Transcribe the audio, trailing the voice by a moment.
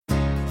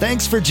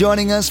Thanks for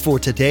joining us for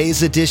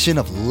today's edition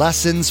of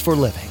Lessons for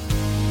Living.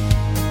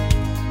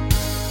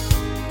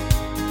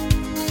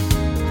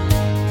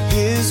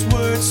 His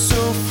word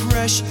so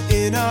fresh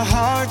in our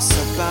hearts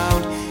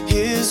abound.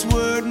 His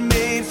word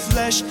made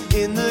flesh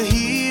in the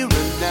here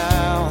and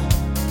now.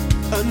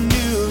 A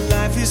new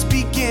life is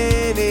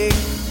beginning.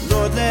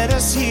 Lord, let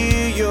us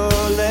hear your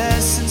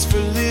lessons for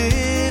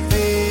living.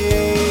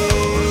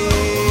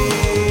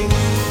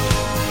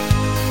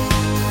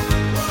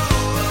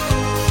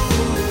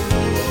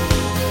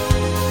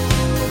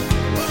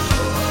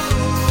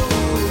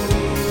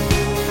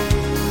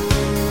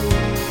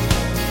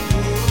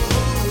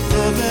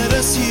 Lord, let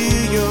us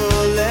hear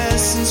your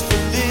lessons for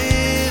living.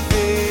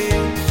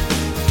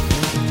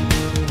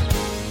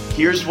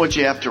 Here's what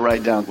you have to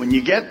write down. When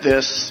you get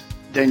this,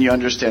 then you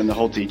understand the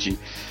whole teaching.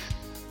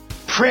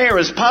 Prayer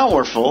is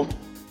powerful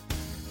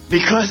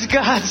because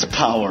God's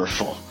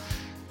powerful.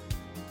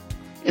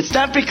 It's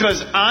not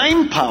because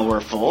I'm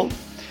powerful.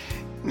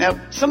 Now,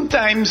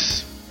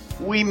 sometimes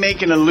we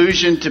make an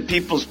allusion to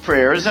people's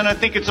prayers, and I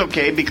think it's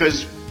okay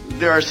because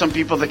there are some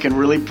people that can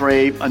really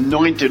pray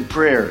anointed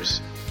prayers.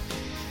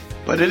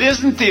 But it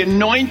isn't the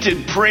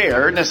anointed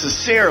prayer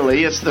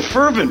necessarily, it's the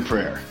fervent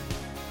prayer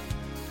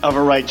of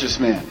a righteous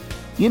man.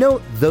 You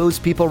know those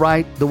people,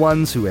 right? The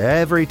ones who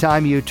every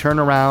time you turn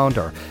around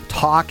are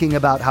talking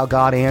about how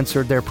God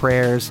answered their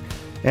prayers.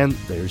 And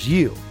there's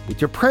you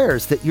with your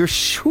prayers that you're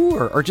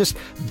sure are just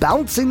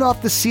bouncing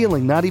off the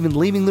ceiling, not even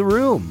leaving the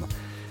room.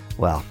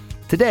 Well,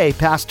 today,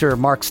 Pastor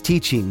Mark's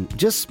teaching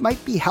just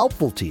might be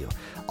helpful to you,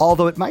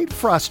 although it might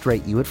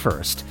frustrate you at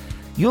first.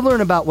 You'll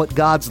learn about what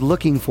God's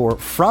looking for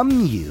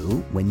from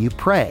you when you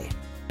pray.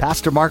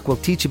 Pastor Mark will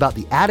teach about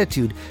the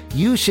attitude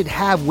you should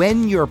have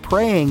when you're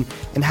praying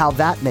and how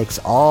that makes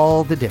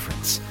all the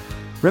difference.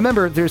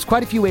 Remember, there's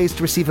quite a few ways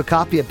to receive a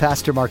copy of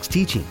Pastor Mark's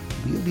teaching.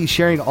 We'll be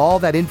sharing all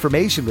that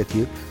information with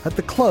you at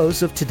the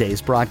close of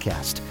today's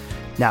broadcast.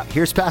 Now,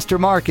 here's Pastor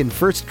Mark in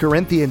 1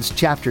 Corinthians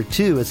chapter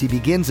 2 as he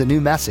begins a new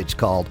message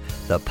called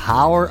The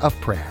Power of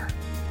Prayer.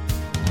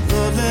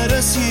 Lord, let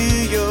us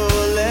hear your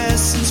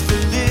lessons for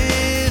living.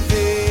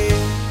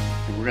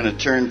 We're going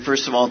to turn,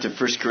 first of all, to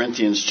 1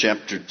 Corinthians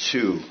chapter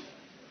 2.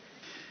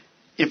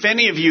 If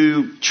any of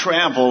you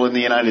travel in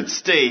the United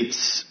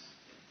States,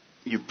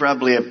 you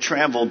probably have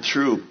traveled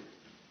through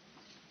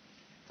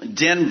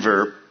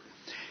Denver.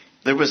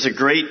 There was a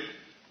great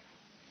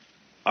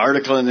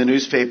article in the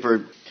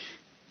newspaper.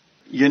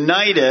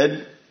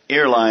 United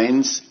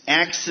Airlines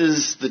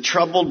axes the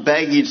troubled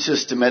baggage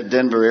system at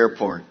Denver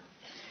Airport.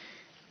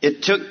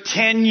 It took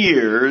 10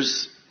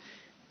 years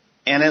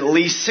and at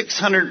least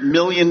 $600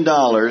 million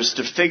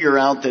to figure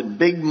out that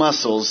big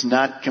muscles,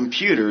 not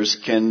computers,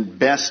 can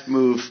best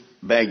move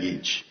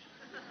baggage.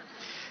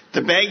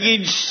 The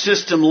baggage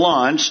system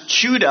launched,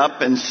 chewed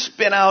up, and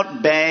spit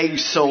out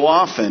bags so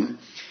often,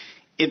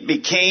 it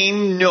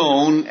became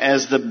known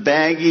as the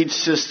baggage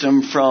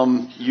system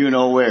from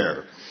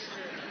you-know-where.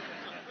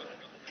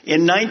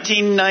 In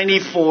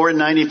 1994 and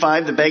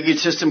 95, the baggage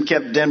system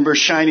kept Denver's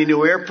shiny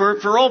new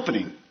airport for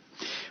opening.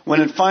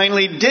 When it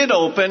finally did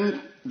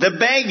open, the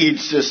baggage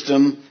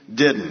system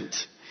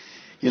didn't.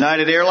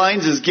 United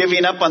Airlines is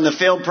giving up on the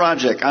failed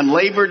project. On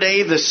Labor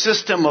Day, the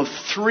system of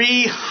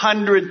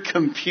 300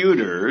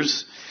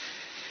 computers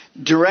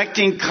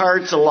directing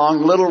carts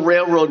along little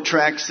railroad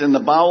tracks in the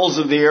bowels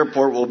of the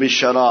airport will be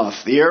shut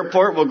off. The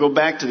airport will go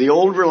back to the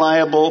old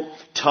reliable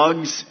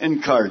tugs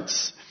and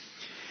carts.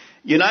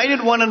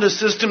 United wanted a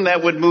system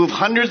that would move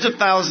hundreds of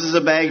thousands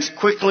of bags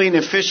quickly and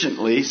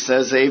efficiently,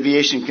 says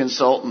aviation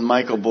consultant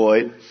Michael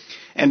Boyd.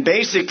 And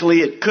basically,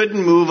 it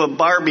couldn't move a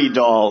Barbie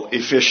doll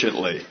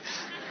efficiently.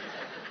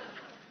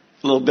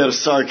 A little bit of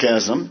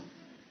sarcasm.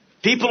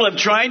 People have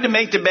tried to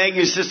make the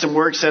baggage system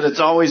work, said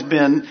it's always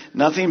been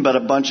nothing but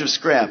a bunch of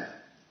scrap.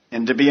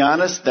 And to be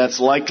honest,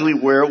 that's likely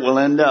where it will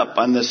end up,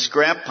 on the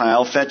scrap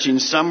pile, fetching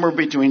somewhere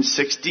between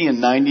 $60 and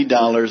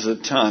 $90 a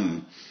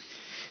ton.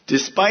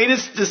 Despite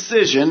its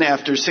decision,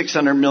 after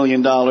 $600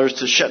 million,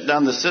 to shut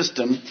down the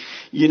system,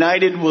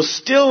 United will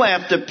still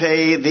have to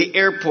pay the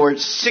airport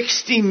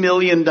 $60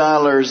 million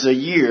a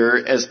year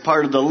as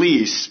part of the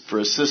lease for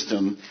a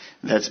system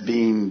that's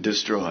being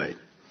destroyed.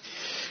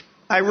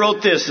 I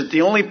wrote this, that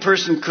the only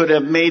person could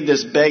have made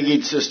this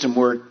baggage system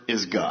work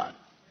is God.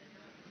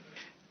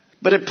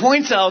 But it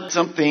points out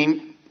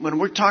something when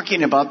we're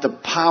talking about the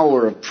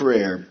power of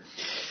prayer.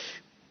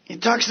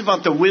 It talks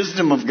about the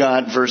wisdom of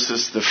God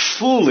versus the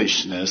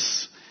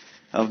foolishness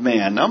of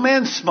man. Now,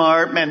 man's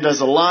smart, man does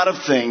a lot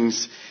of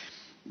things,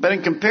 but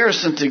in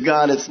comparison to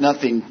God, it's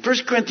nothing.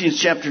 1 Corinthians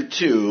chapter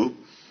 2,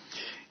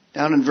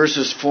 down in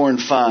verses 4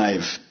 and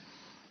 5.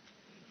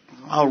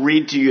 I'll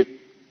read to you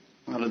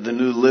out of the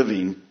New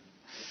Living.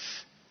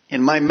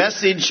 In my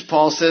message,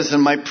 Paul says,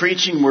 in my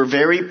preaching were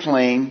very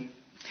plain.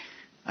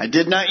 I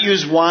did not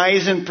use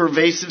wise and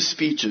pervasive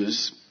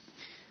speeches,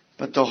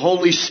 but the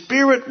Holy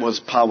Spirit was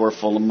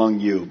powerful among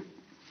you.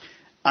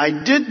 I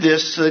did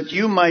this so that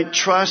you might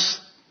trust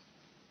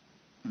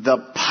the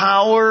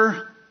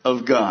power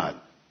of God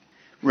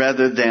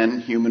rather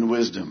than human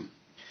wisdom.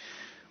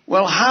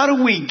 Well, how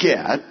do we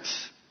get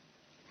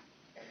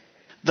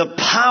the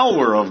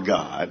power of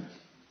God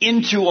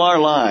into our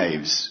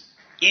lives,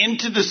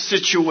 into the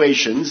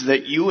situations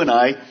that you and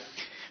I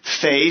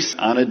face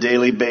on a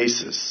daily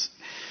basis?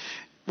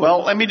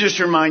 Well, let me just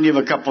remind you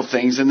of a couple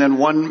things, and then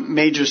one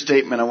major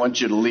statement I want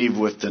you to leave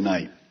with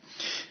tonight.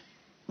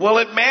 Well,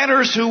 it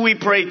matters who we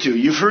pray to.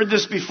 You've heard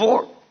this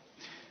before.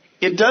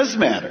 It does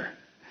matter.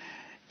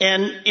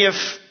 And if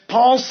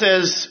Paul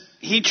says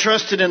he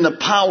trusted in the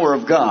power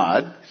of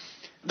God,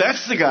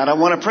 that's the God I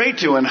want to pray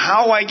to. And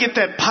how I get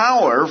that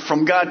power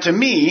from God to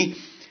me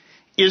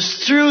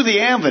is through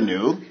the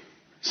avenue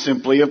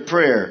simply of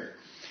prayer.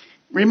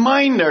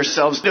 Remind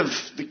ourselves of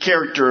the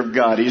character of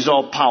God. He's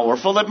all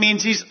powerful. That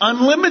means He's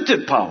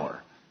unlimited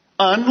power.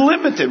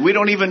 Unlimited. We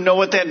don't even know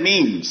what that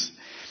means.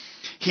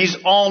 He's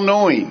all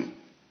knowing.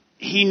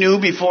 He knew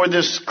before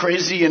this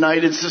crazy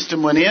united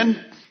system went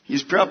in.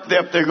 He's probably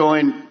up there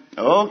going,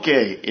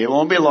 okay, it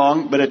won't be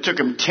long, but it took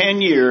Him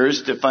 10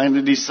 years to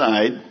finally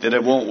decide that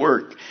it won't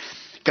work.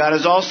 God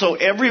is also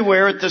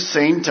everywhere at the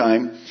same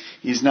time.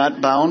 He's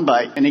not bound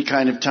by any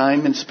kind of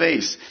time and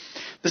space.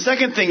 The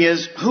second thing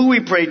is, who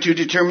we pray to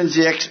determines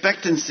the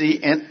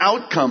expectancy and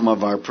outcome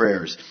of our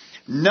prayers.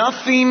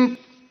 Nothing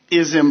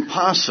is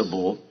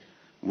impossible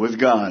with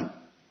God.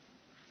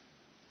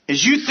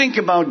 As you think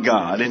about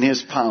God and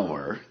His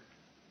power,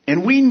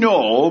 and we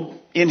know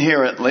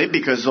inherently,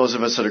 because those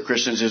of us that are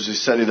Christians, as we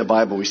study the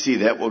Bible, we see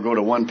that. We'll go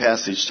to one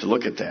passage to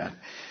look at that.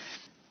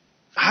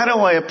 How do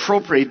I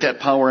appropriate that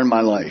power in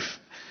my life?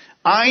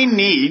 I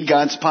need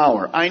God's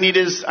power. I need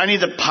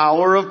the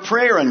power of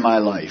prayer in my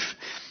life.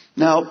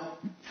 Now,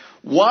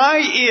 why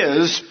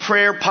is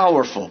prayer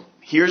powerful?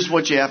 Here's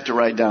what you have to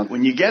write down.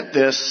 When you get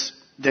this,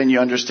 then you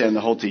understand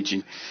the whole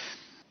teaching.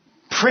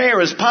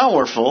 Prayer is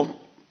powerful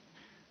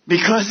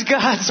because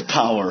God's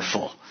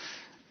powerful.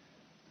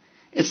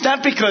 It's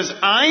not because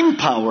I'm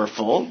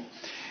powerful.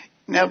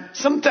 Now,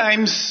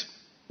 sometimes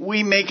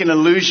we make an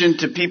allusion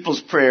to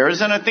people's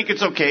prayers, and I think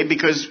it's okay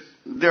because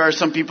there are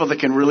some people that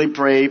can really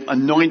pray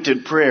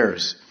anointed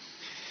prayers.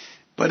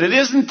 But it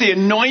isn't the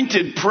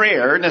anointed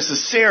prayer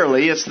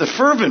necessarily, it's the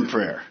fervent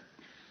prayer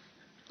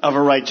of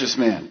a righteous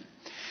man.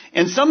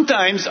 And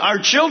sometimes our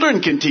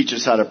children can teach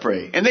us how to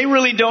pray. And they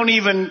really don't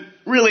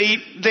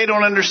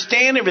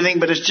understand everything,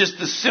 but it's just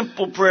the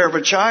simple prayer of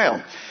a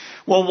child.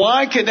 Well,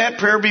 why could that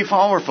prayer be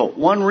powerful?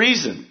 One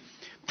reason.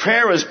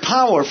 Prayer is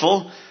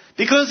powerful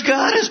because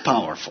God is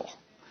powerful.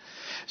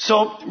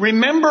 So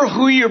remember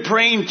who you're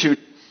praying to.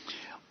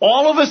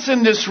 All of us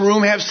in this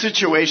room have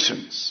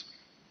situations.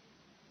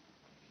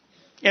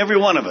 Every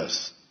one of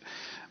us.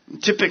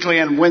 Typically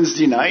on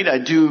Wednesday night, I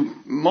do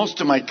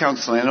most of my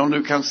counseling. I don't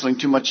do counseling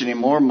too much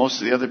anymore.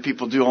 Most of the other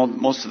people do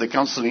most of the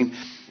counseling.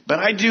 But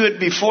I do it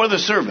before the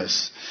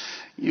service.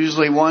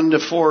 Usually 1 to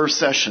 4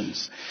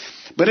 sessions.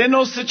 But in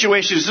those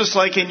situations, just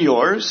like in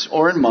yours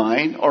or in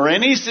mine or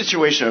any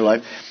situation in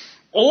life,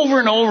 over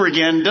and over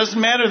again, doesn't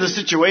matter the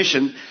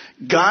situation,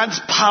 God's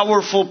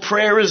powerful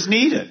prayer is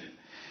needed.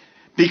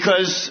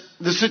 Because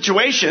the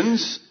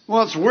situations,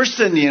 well, it's worse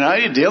than the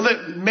United deal.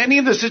 That many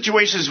of the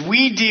situations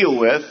we deal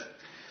with,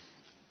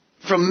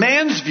 from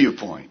man's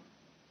viewpoint,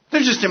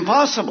 they're just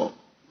impossible.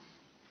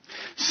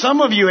 Some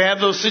of you have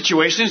those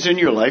situations in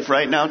your life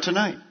right now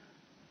tonight.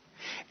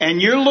 And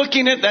you're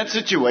looking at that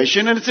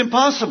situation and it's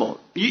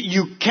impossible.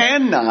 You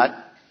cannot,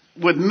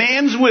 with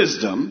man's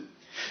wisdom,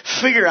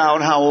 figure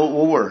out how it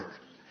will work.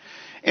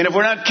 And if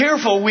we're not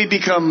careful, we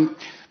become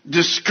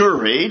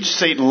discouraged.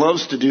 Satan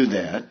loves to do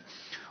that.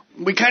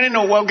 We kind of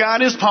know, well,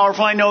 God is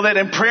powerful, I know that,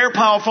 and prayer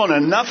powerful,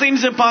 and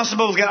nothing's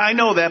impossible with God, I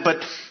know that,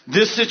 but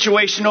this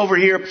situation over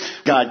here,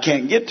 God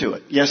can't get to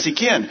it. Yes, He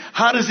can.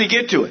 How does He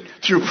get to it?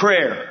 Through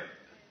prayer.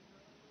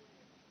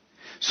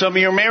 Some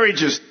of your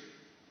marriages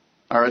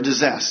are a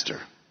disaster.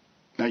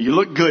 Now, you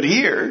look good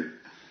here,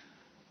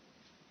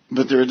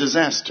 but they're a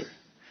disaster.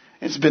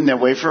 It's been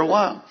that way for a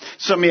while.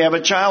 Some of you have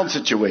a child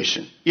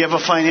situation. You have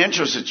a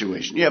financial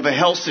situation. You have a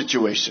health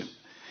situation.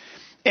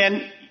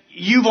 And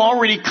you've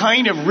already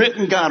kind of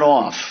written God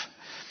off.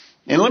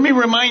 And let me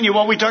remind you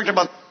what we talked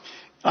about.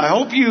 I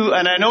hope you,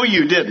 and I know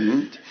you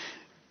didn't,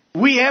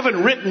 we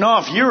haven't written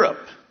off Europe.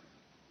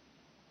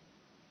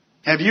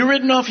 Have you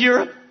written off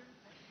Europe?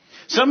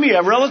 Some of you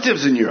have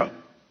relatives in Europe.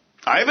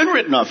 I haven't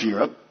written off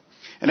Europe.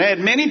 And I had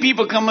many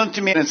people come up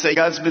to me and say,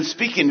 God's been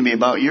speaking to me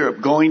about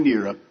Europe, going to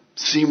Europe,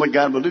 seeing what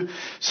God will do.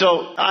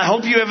 So I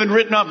hope you haven't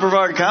written off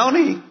Brevard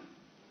County.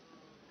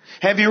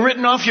 Have you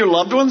written off your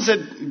loved ones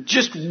that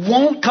just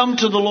won't come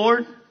to the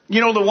Lord? You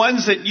know, the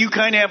ones that you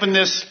kind of have in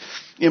this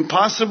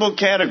impossible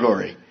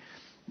category.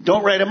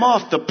 Don't write them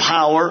off. The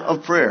power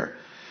of prayer.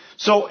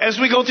 So as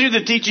we go through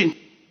the teaching,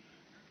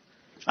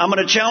 I'm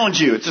going to challenge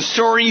you. It's a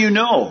story you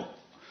know.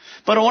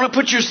 But I want to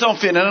put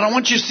yourself in it, and I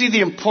want you to see the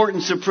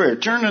importance of prayer.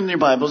 Turn in your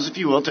Bibles, if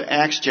you will, to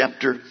Acts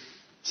chapter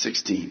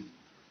 16.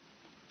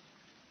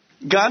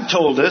 God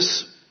told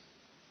us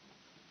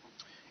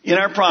in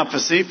our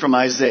prophecy from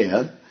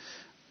Isaiah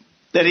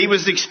that He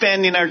was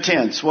expanding our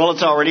tents. Well,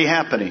 it's already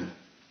happening.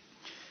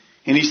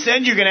 And He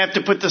said you're going to have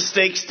to put the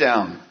stakes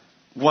down.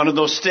 one of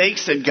those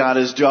stakes that God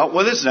has dealt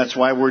with us. And that's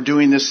why we're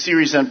doing this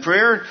series on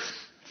prayer.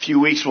 A few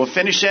weeks we'll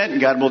finish that,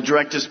 and God will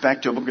direct us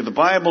back to a book of the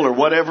Bible or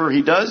whatever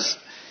He does.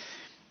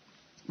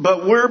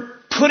 But we're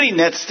putting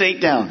that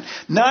stake down.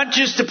 Not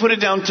just to put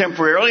it down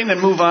temporarily and then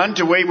move on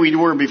to the way we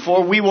were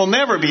before. We will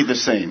never be the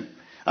same.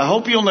 I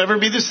hope you'll never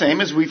be the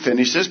same as we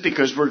finish this,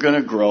 because we're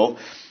going to grow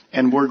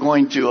and we're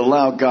going to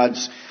allow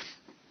God's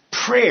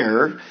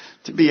prayer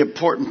to be an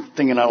important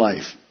thing in our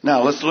life.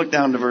 Now, let's look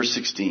down to verse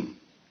 16.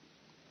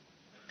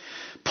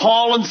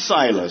 Paul and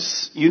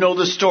Silas, you know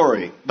the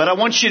story, but I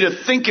want you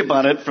to think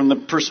about it from the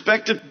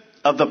perspective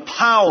of the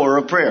power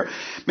of prayer.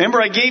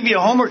 Remember, I gave you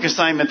a homework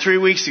assignment 3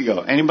 weeks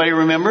ago. Anybody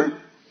remember?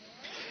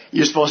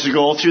 You're supposed to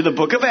go through the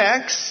book of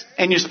Acts,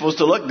 and you're supposed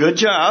to look. Good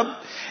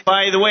job.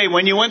 By the way,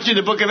 when you went through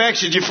the book of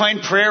Acts, did you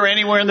find prayer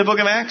anywhere in the book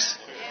of Acts?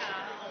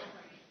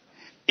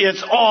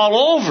 It's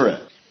all over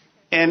it.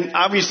 And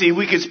obviously,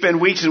 we could spend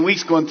weeks and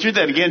weeks going through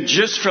that again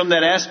just from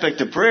that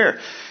aspect of prayer.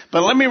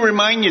 But let me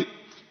remind you,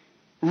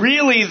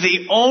 really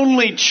the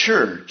only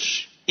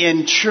church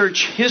in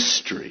church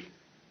history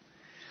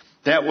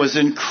that was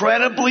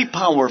incredibly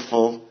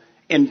powerful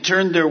and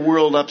turned their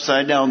world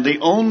upside down, the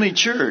only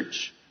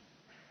church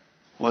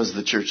was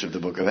the church of the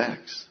book of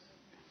Acts.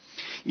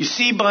 You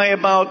see, by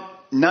about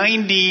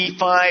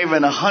 95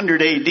 and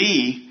 100 AD,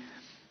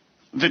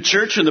 the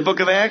church in the book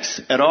of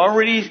Acts had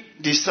already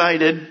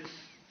decided,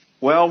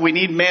 well, we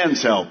need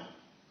man's help.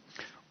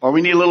 Or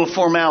we need a little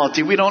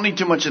formality. We don't need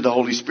too much of the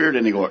Holy Spirit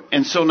anymore.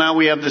 And so now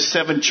we have the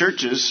 7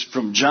 churches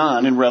from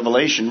John in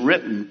Revelation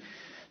written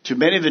to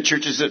many of the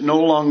churches that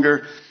no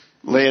longer,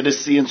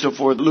 Laodicea and so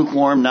forth,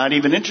 lukewarm, not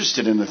even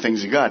interested in the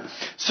things of God.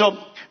 So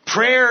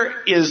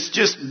prayer is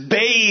just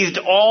bathed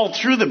all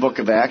through the book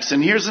of Acts.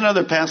 And here's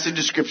another passage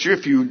of Scripture.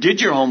 If you did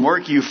your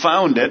homework, you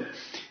found it.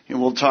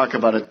 And we'll talk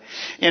about it.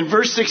 In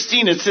verse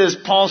 16, it says,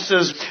 Paul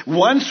says,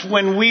 once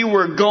when we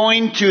were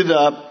going to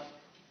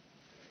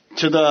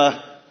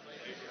the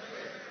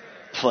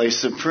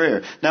place of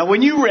prayer. Now,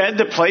 when you read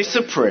the place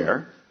of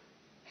prayer,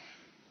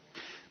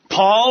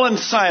 Paul and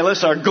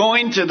Silas are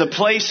going to the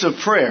place of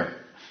prayer.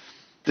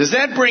 Does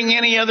that bring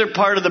any other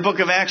part of the book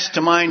of Acts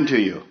to mind to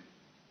you?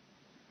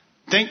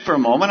 Think for a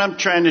moment. I'm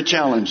trying to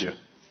challenge you.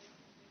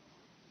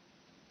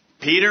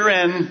 Peter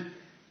and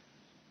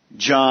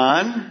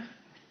John,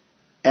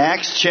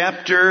 Acts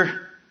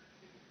chapter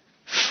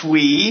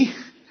 3.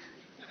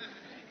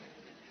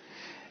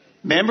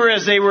 Remember,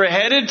 as they were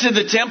headed to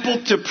the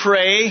temple to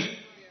pray,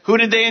 who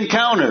did they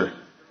encounter?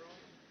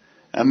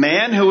 A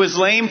man who was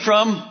lame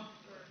from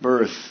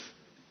birth.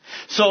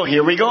 So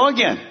here we go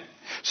again.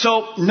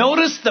 So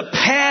notice the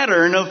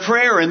pattern of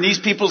prayer in these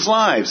people's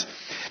lives.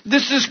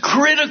 This is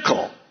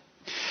critical.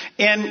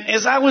 And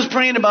as I was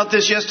praying about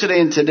this yesterday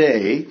and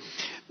today,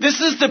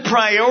 this is the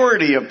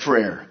priority of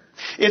prayer.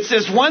 It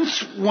says,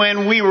 once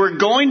when we were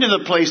going to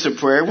the place of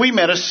prayer, we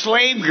met a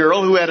slave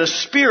girl who had a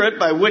spirit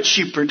by which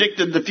she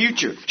predicted the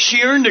future.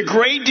 She earned a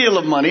great deal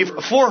of money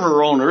for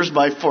her owners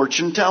by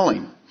fortune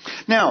telling.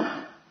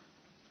 Now,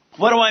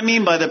 what do I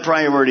mean by the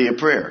priority of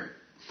prayer?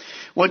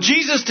 Well,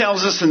 Jesus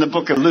tells us in the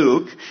book of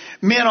Luke,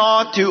 men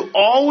ought to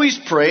always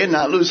pray and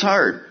not lose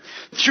heart.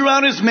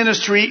 Throughout his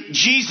ministry,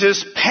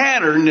 Jesus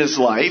patterned his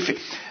life.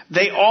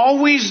 They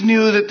always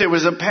knew that there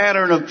was a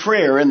pattern of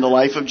prayer in the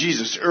life of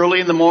Jesus. Early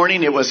in the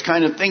morning, it was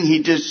kind of thing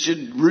he just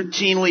did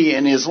routinely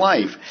in his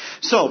life.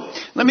 So,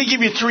 let me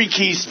give you 3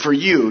 keys for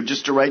you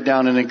just to write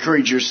down and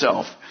encourage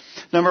yourself.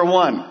 Number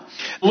 1,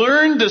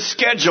 learn to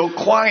schedule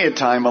quiet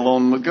time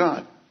alone with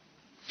God.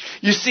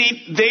 You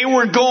see, they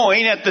were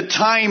going at the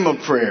time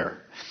of prayer.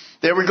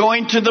 They were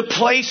going to the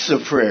place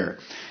of prayer.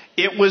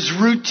 It was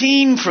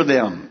routine for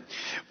them.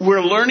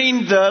 We're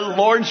learning the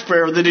Lord's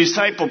Prayer, the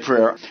disciple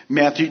prayer,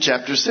 Matthew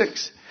chapter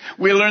 6.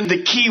 We learned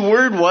the key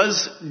word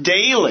was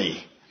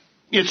daily.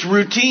 It's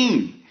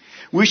routine.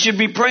 We should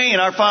be praying,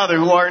 our Father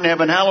who art in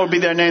heaven, hallowed be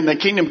thy name, thy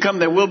kingdom come,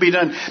 thy will be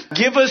done.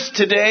 Give us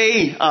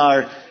today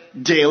our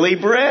daily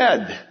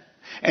bread.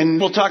 And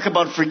we'll talk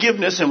about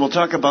forgiveness and we'll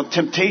talk about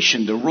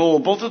temptation, the role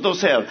both of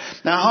those have.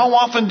 Now, how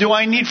often do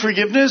I need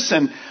forgiveness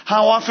and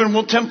how often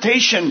will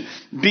temptation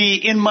be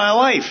in my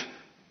life?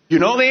 You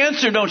know the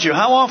answer, don't you?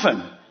 How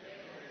often?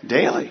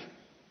 Daily.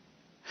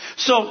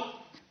 So,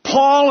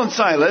 Paul and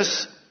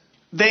Silas,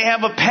 they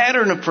have a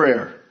pattern of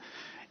prayer.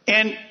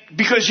 And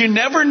because you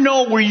never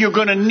know where you're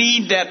going to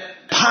need that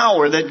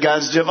power that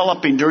God's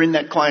developing during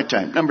that quiet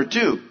time. Number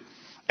 2,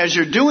 as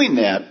you're doing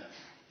that,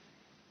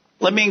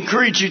 let me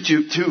encourage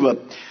you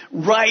to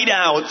write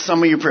out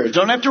some of your prayers.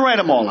 Don't have to write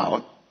them all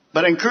out,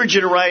 but I encourage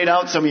you to write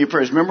out some of your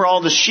prayers. Remember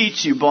all the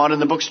sheets you bought in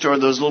the bookstore,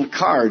 those little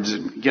cards.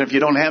 If you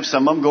don't have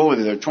some of them, go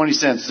with it. They're 20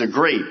 cents. They're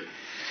great.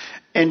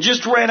 And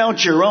just write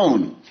out your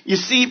own. You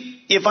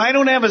see, if I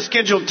don't have a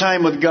scheduled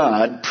time with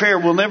God, prayer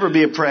will never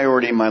be a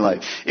priority in my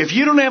life. If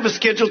you don't have a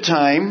scheduled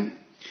time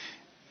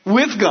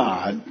with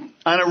God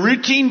on a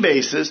routine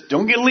basis,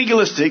 don't get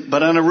legalistic,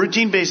 but on a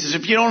routine basis,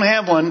 if you don't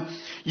have one,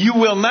 you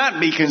will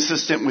not be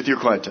consistent with your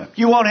quiet time.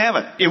 You won't have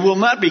it. It will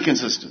not be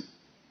consistent.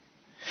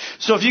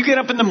 So if you get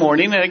up in the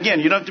morning, and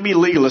again, you don't have to be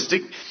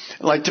legalistic,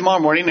 Like tomorrow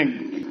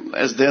morning,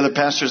 as the other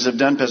pastors have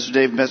done, Pastor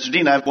Dave and Pastor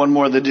Dean, I have one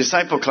more of the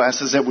disciple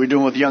classes that we're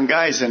doing with young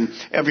guys, and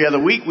every other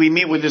week we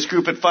meet with this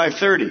group at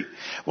 5:30.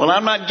 Well,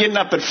 I'm not getting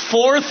up at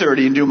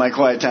 4:30 and do my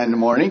quiet time in the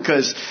morning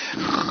because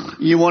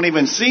you won't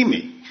even see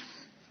me.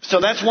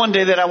 So that's one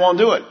day that I won't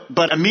do it.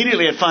 But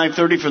immediately at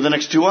 5:30 for the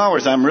next 2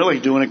 hours, I'm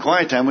really doing a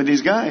quiet time with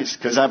these guys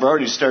because I've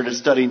already started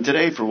studying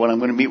today for what I'm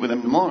going to meet with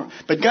them tomorrow.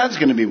 But God's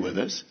going to be with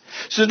us.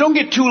 So don't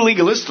get too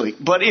legalistic.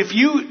 But if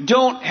you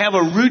don't have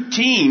a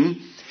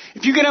routine,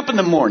 if you get up in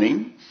the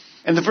morning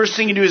and the first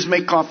thing you do is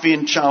make coffee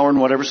and shower and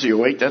whatever, so you're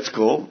awake, that's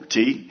cool,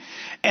 tea.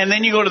 And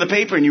then you go to the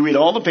paper and you read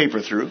all the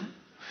paper through.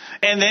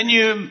 And then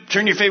you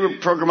turn your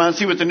favorite program on,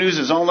 see what the news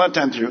is all that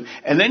time through.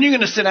 And then you're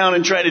going to sit down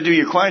and try to do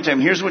your quiet time.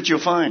 Here's what you'll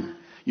find.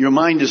 Your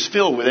mind is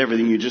filled with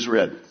everything you just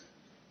read.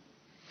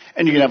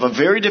 And you're going to have a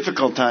very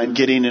difficult time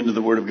getting into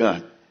the Word of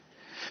God.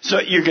 So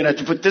you're going to have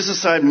to put this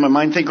aside and my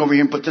mind think over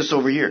here and put this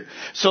over here.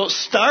 So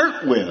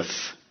start with,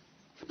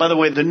 by the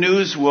way, the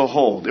news will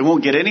hold. It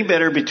won't get any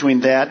better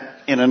between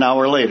that and an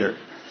hour later.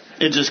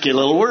 It'll just get a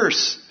little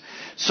worse.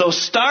 So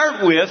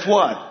start with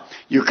what?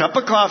 Your cup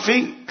of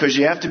coffee, because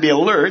you have to be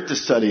alert to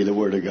study the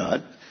Word of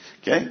God.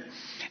 Okay?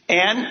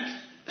 And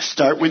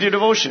start with your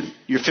devotion.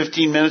 Your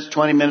 15 minutes,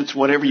 20 minutes,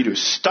 whatever you do.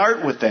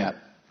 Start with that.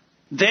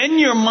 Then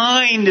your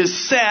mind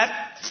is set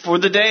for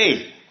the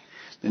day.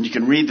 Then you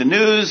can read the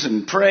news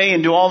and pray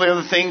and do all the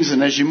other things.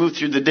 And as you move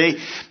through the day,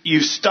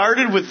 you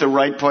started with the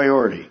right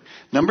priority.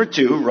 Number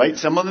 2, write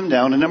some of them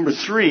down. And number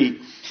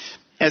 3,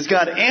 as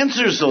God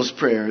answers those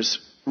prayers,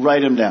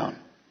 write them down.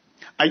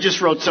 I just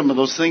wrote some of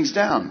those things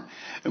down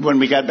when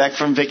we got back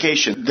from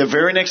vacation. The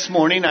very next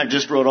morning, I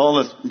just wrote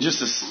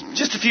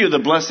just a few of the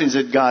blessings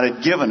that God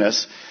had given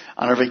us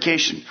on our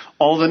vacation.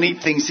 All the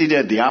neat things He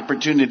did, the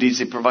opportunities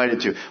He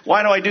provided to.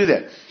 Why do I do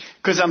that?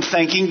 Because I'm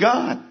thanking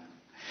God.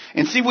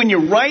 And see, when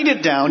you write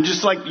it down,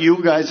 just like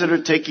you guys that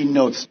are taking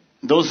notes,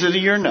 those that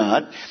you're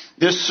not,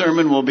 this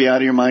sermon will be out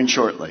of your mind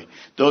shortly.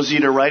 Those of you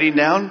that are writing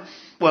down,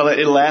 well,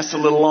 it'll last a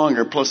little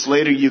longer. Plus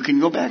later you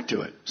can go back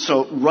to it.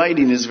 So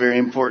writing is very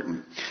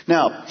important.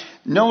 Now,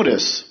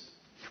 notice,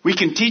 we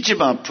can teach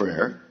about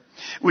prayer.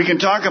 We can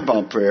talk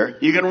about prayer.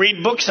 You can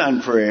read books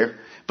on prayer.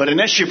 But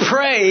unless you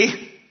pray,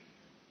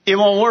 it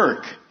won't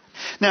work.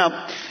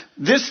 Now,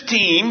 this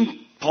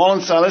team, Paul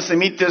and Silas, they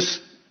meet this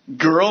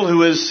girl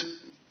who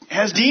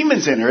has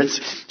demons in her.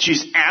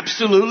 She's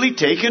absolutely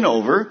taken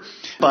over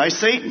by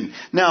Satan.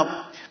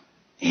 Now,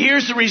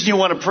 here's the reason you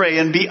want to pray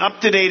and be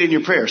up to date in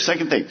your prayer.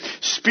 Second thing,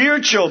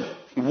 spiritual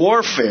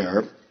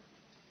warfare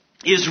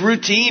is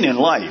routine in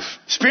life.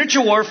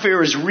 Spiritual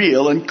warfare is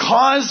real and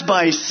caused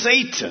by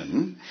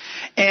Satan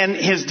and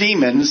his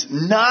demons,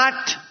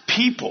 not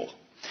people.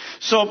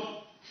 So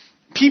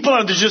people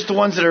are just the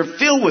ones that are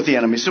filled with the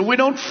enemy. So we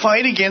don't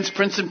fight against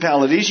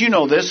principalities. You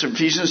know this,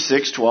 Ephesians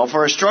 6:12. For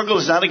our struggle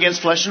is not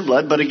against flesh and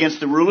blood, but against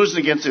the rulers and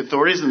against the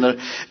authorities and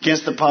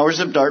against the powers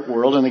of dark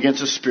world and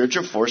against the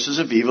spiritual forces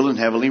of evil in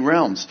heavenly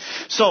realms.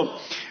 So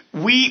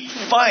we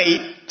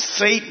fight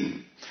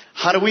Satan.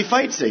 How do we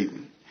fight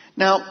Satan?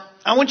 Now,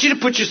 I want you to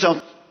put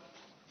yourself,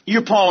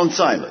 you're Paul and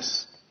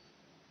Silas.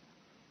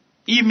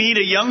 You meet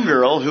a young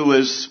girl who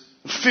is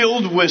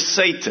filled with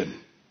Satan.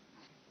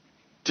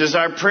 Does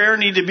our prayer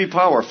need to be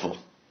powerful?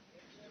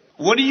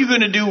 What are you going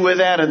to do with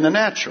that in the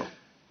natural?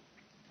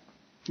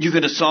 You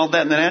going to solve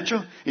that in the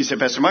natural? You say,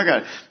 Pastor Mark,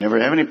 I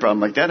never have any problem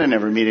like that. I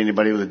never meet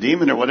anybody with a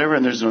demon or whatever,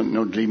 and there's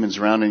no demons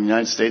around in the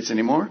United States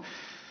anymore.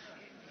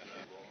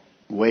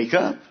 Wake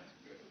up.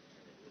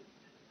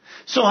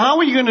 So how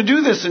are you going to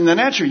do this in the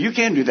natural? You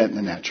can't do that in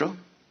the natural.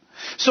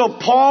 So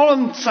Paul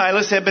and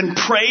Silas have been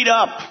prayed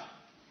up.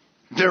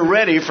 They're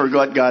ready for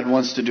what God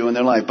wants to do in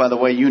their life. By the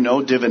way, you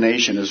know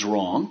divination is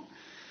wrong.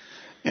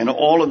 And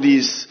all of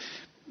these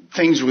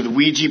things with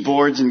Ouija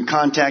boards and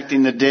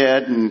contacting the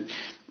dead. And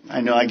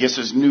I guess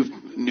there's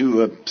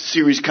new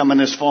series coming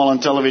this fall on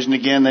television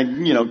again.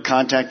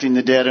 Contacting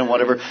the dead and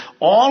whatever.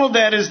 All of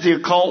that is the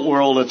occult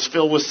world that's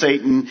filled with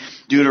Satan.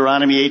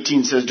 Deuteronomy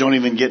 18 says don't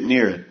even get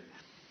near it.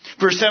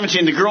 Verse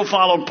 17, the girl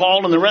followed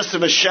Paul and the rest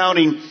of us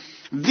shouting,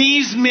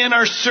 these men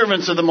are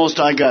servants of the Most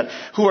High God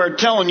who are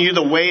telling you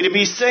the way to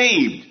be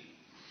saved.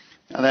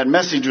 Now that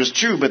message was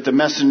true, but the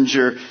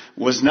messenger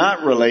was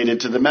not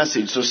related to the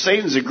message. So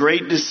Satan's a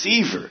great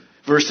deceiver.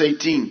 Verse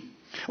 18.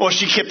 Well,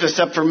 she kept this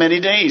up for many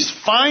days.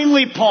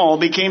 Finally, Paul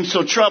became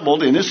so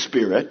troubled in his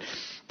spirit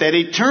that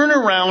he turned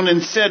around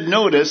and said,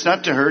 notice,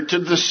 not to her, to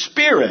the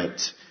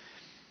Spirit,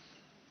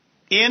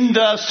 in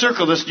the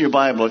circle, this in your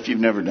Bible if you've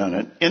never done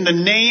it, in the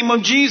name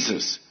of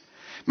Jesus.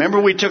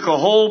 Remember, we took a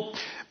whole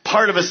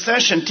part of a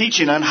session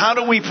teaching on how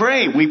do we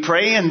pray. We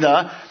pray in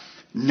the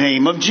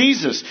name of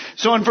Jesus.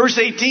 So in verse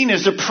 18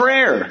 is a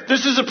prayer.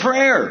 This is a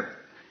prayer.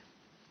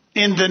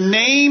 In the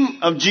name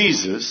of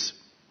Jesus,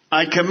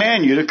 I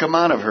command you to come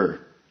out of her.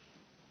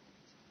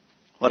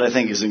 What I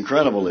think is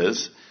incredible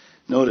is,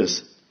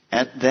 notice,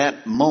 at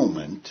that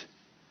moment,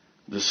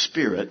 the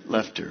Spirit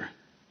left her.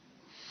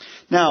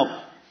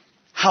 Now,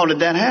 how did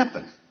that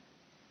happen?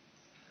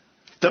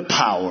 The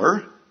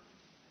power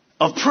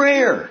of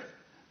prayer.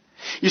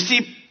 You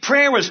see,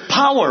 prayer is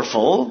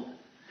powerful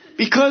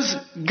Because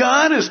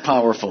God is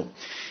powerful.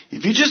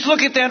 If you just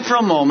look at that for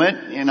a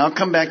moment, and I'll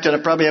come back to it,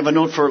 I probably have a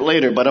note for it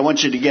later, but I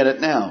want you to get it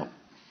now.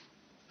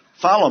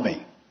 Follow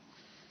me.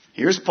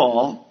 Here's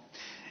Paul.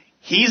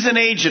 He's an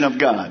agent of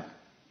God.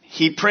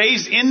 He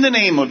prays in the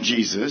name of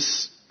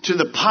Jesus to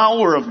the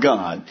power of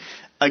God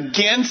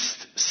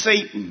against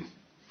Satan.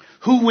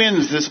 Who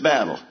wins this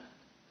battle?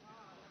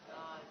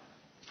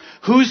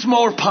 Who's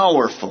more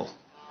powerful?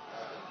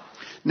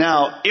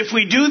 Now, if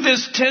we do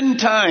this 10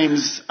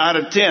 times out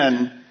of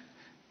 10,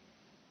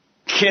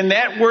 can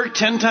that work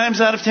 10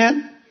 times out of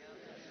 10?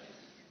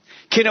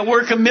 Can it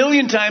work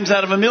 1,000,000 times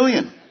out of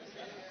 1,000,000?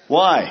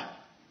 Why?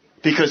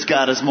 Because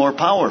God is more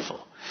powerful.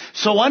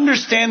 So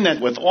understand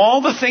that with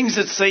all the things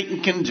that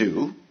Satan can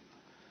do,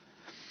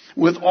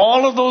 with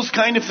all of those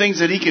kind of things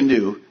that he can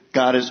do,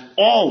 God is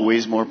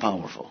always more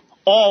powerful.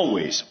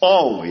 Always,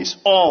 always,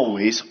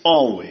 always,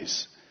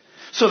 always.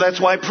 So that's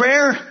why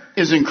prayer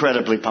is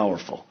incredibly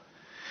powerful.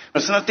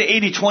 It's not the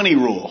 80-20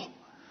 rule.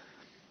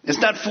 It's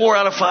not 4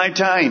 out of 5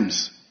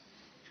 times.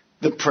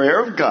 The prayer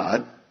of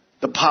God,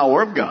 the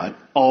power of God,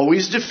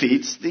 always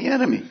defeats the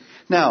enemy.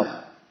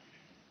 Now,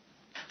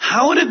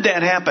 how did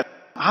that happen?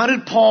 How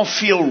did Paul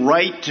feel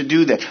right to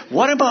do that?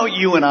 What about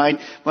you and I?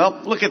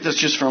 Well, look at this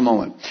just for a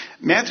moment.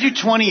 Matthew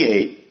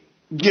 28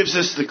 gives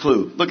us the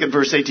clue. Look at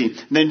verse 18.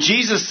 Then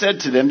Jesus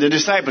said to them, the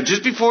disciples,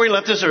 just before he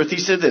left this earth, he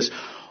said this,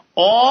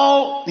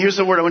 here's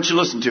the word I want you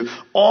to listen to,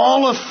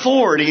 all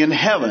authority in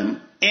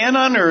heaven and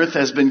on earth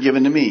has been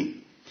given to me.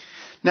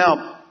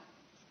 Now,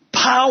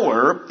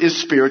 power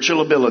is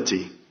spiritual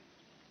ability.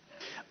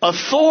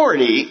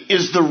 Authority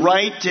is the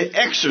right to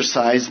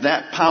exercise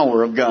that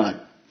power of God.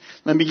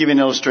 Let me give you an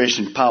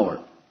illustration.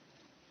 Power.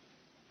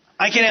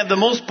 I can have the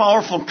most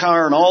powerful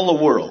car in all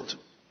the world.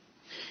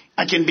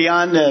 I can be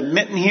on the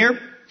mitten here,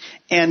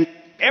 and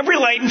every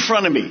light in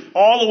front of me,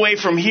 all the way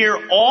from here,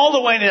 all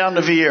the way down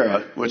to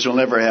Vieira, which will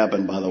never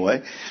happen, by the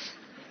way,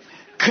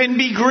 can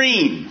be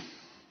green.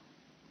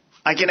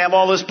 I can have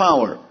all this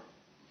power.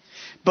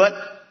 But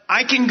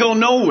I can go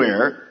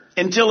nowhere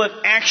until it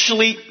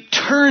actually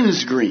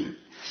turns green.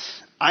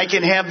 I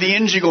can have the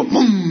engine go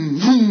boom,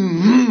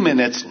 boom, boom, and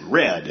it's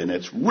red, and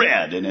it's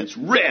red, and it's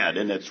red,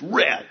 and it's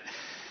red.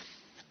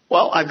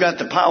 Well, I've got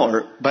the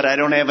power, but I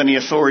don't have any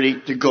authority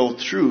to go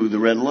through the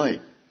red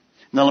light.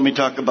 Now let me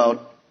talk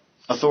about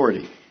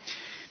authority.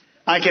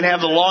 I can have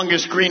the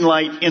longest green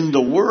light in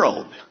the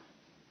world.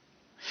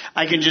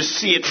 I can just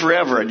see it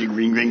forever. I do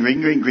green, green,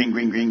 green, green, green,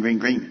 green, green, green,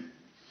 green.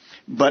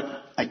 But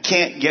I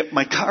can't get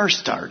my car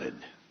started.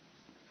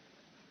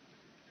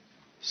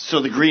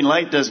 So the green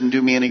light doesn't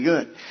do me any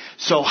good.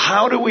 So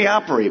how do we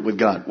operate with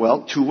God?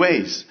 Well, 2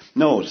 ways.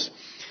 Notice,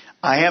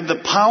 I have the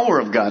power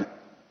of God.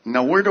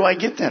 Now where do I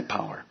get that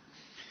power?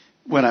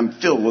 When I'm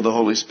filled with the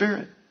Holy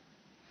Spirit.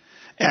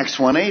 Acts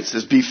 1:8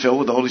 says, be filled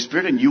with the Holy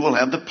Spirit and you will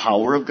have the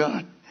power of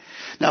God.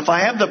 Now if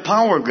I have the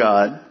power of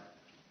God,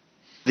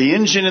 the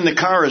engine in the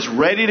car is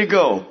ready to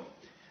go,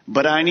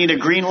 but I need a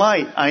green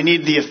light. I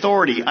need the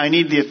authority. I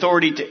need the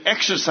authority to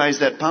exercise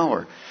that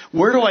power.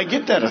 Where do I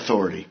get that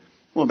authority?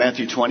 Well,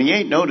 Matthew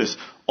 28, notice,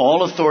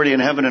 all authority in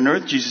heaven and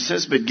earth, Jesus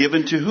says, but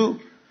given to who?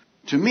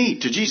 To me,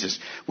 to Jesus.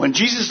 When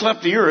Jesus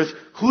left the earth,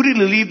 who did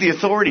he leave the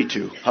authority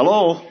to?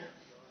 Hello?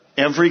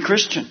 Every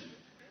Christian.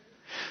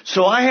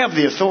 So I have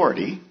the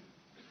authority,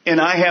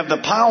 and I have the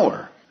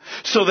power.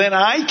 So then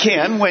I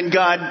can, when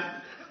God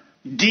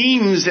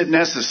deems it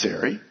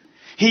necessary,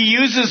 he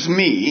uses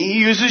me, he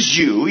uses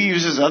you, he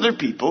uses other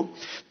people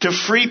to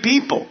free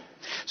people.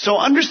 So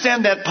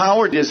understand that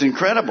power is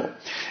incredible.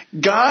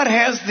 God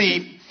has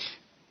the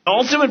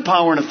ultimate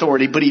power and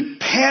authority, but he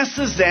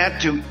passes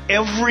that to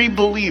every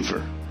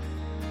believer.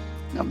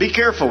 Now be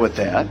careful with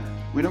that.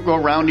 We don't go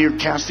around here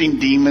casting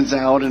demons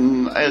out,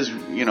 and as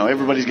you know,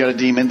 everybody's got a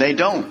demon. They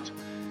don't.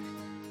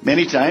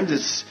 Many times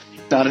it's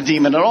not a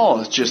demon at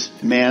all. It's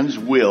just man's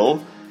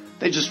will.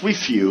 They just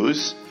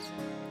refuse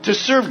to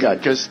serve God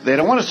because they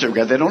don't want to serve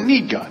God. They don't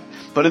need God.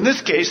 But in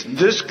this case,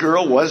 this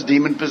girl was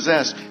demon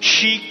possessed.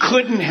 She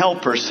couldn't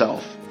help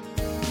herself.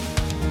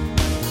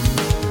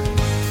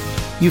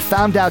 You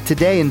found out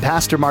today in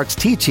Pastor Mark's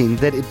teaching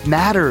that it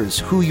matters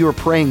who you're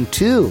praying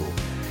to.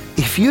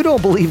 If you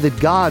don't believe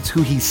that God's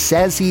who he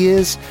says he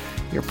is,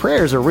 your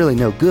prayers are really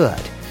no good.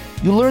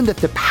 You learn that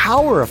the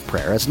power of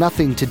prayer has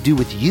nothing to do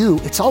with you.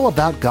 It's all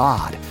about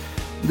God.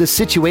 The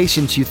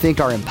situations you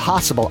think are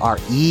impossible are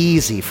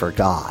easy for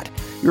God.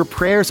 Your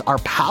prayers are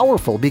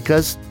powerful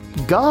because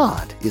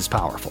God is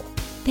powerful.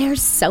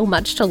 There's so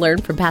much to learn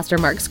from Pastor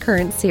Mark's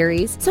current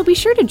series, so be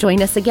sure to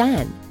join us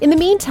again. In the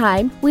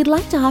meantime, we'd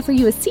like to offer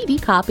you a CD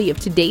copy of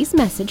today's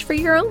message for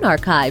your own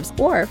archives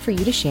or for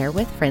you to share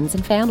with friends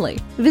and family.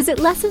 Visit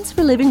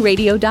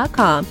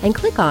lessonsforlivingradio.com and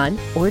click on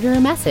Order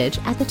a Message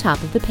at the top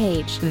of the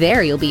page.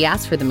 There you'll be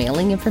asked for the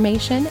mailing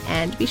information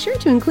and be sure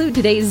to include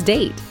today's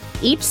date.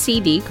 Each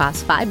CD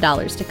costs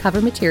 $5 to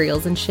cover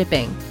materials and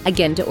shipping.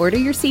 Again, to order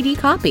your CD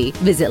copy,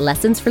 visit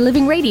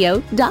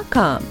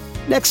lessonsforlivingradio.com.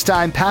 Next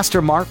time, Pastor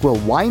Mark will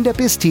wind up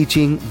his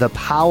teaching, The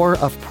Power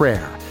of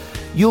Prayer.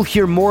 you'll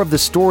hear more of the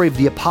story of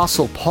the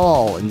Apostle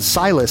Paul and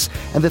Silas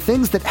and the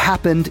things that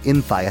happened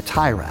in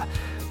Thyatira.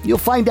 You'll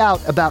find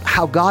out about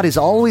how God is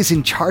always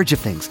in charge of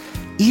things,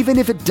 even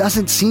if it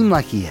doesn't seem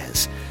like He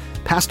is.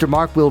 Pastor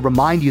Mark will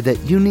remind you that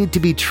you need to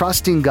be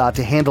trusting God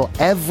to handle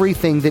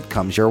everything that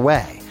comes your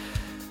way.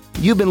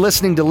 You've been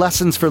listening to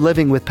Lessons for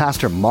Living with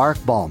Pastor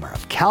Mark Balmer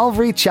of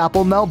Calvary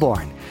Chapel,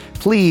 Melbourne.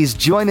 Please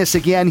join us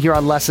again here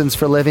on Lessons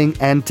for Living,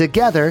 and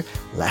together,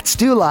 let's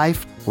do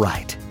life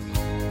right.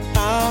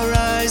 Our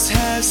eyes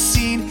have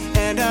seen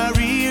and our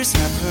ears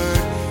have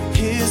heard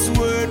His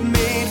word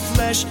made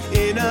flesh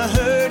in a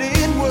hurting